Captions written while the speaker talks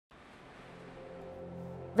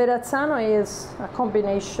Verrazzano is a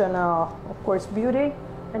combination of course, beauty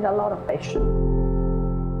and a lot of passion.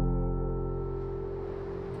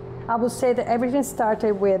 I would say that everything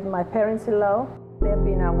started with my parents-in-law. They've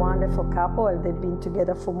been a wonderful couple, and they've been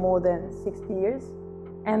together for more than 60 years.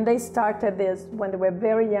 And they started this when they were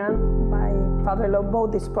very young. My father-in-law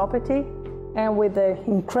bought this property, and with the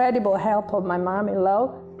incredible help of my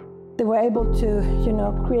mom-in-law, they were able to,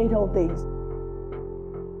 create all these.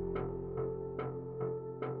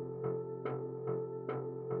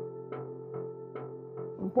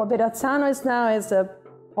 What Verrazzano is now is,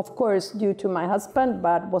 of course, due to my husband,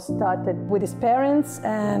 but was started with his parents,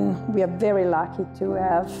 and we are very lucky to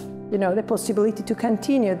have, the possibility to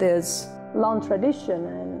continue this long tradition.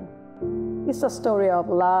 And it's a story of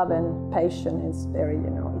love and passion. It's very,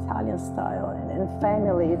 Italian style and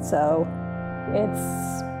family. So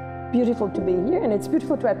it's beautiful to be here, and it's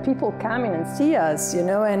beautiful to have people coming and see us,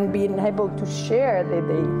 and being able to share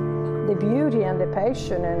the beauty and the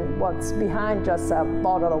passion and what's behind just a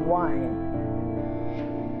bottle of wine.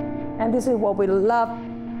 And this is what we love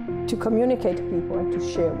to communicate to people and to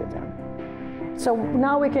share with them. So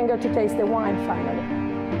now we can go to taste the wine finally.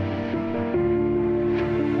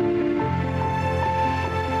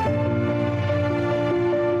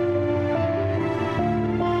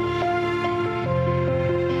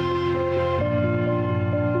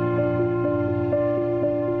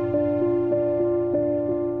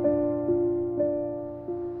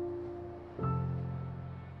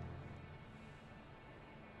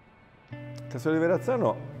 Castello di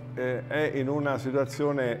Verrazzano è in una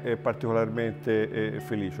situazione particolarmente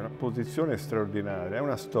felice, una posizione straordinaria, è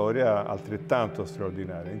una storia altrettanto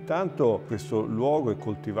straordinaria. Intanto questo luogo è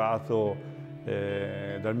coltivato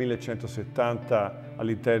dal 1170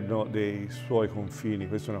 all'interno dei suoi confini,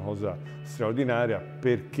 questa è una cosa straordinaria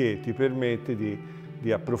perché ti permette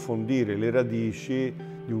di approfondire le radici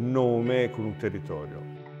di un nome con un territorio.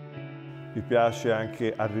 Mi piace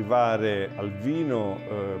anche arrivare al vino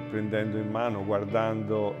prendendo in mano,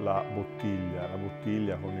 guardando la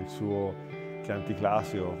bottiglia con il suo Chianti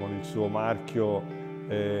classico, con il suo marchio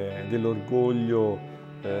dell'orgoglio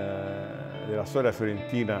della storia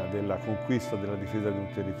fiorentina, della conquista, della difesa di un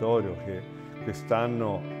territorio che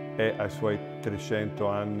quest'anno è ai suoi 300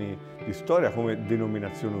 anni di storia come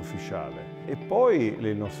denominazione ufficiale. E poi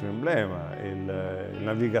il nostro emblema, il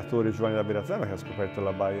navigatore Giovanni da Verrazzano che ha scoperto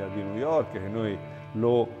la baia di New York, che noi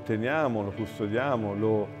lo teniamo, lo custodiamo,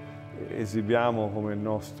 lo esibiamo come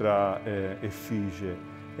nostra effigie.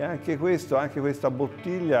 E anche questa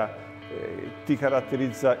bottiglia ti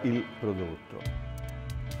caratterizza il prodotto.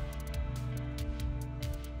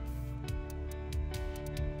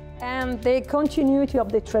 And the continuity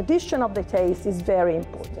of the tradition of the taste is very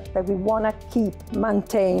important. That we want to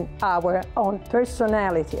maintain our own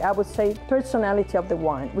personality. I would say personality of the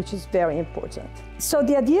wine, which is very important. So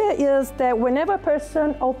the idea is that whenever a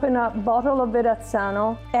person opens a bottle of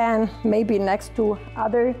Verrazzano and maybe next to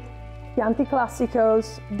other Chianti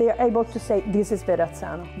Classicos, they're able to say, this is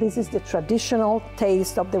Verrazzano. This is the traditional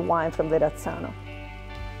taste of the wine from Verrazzano.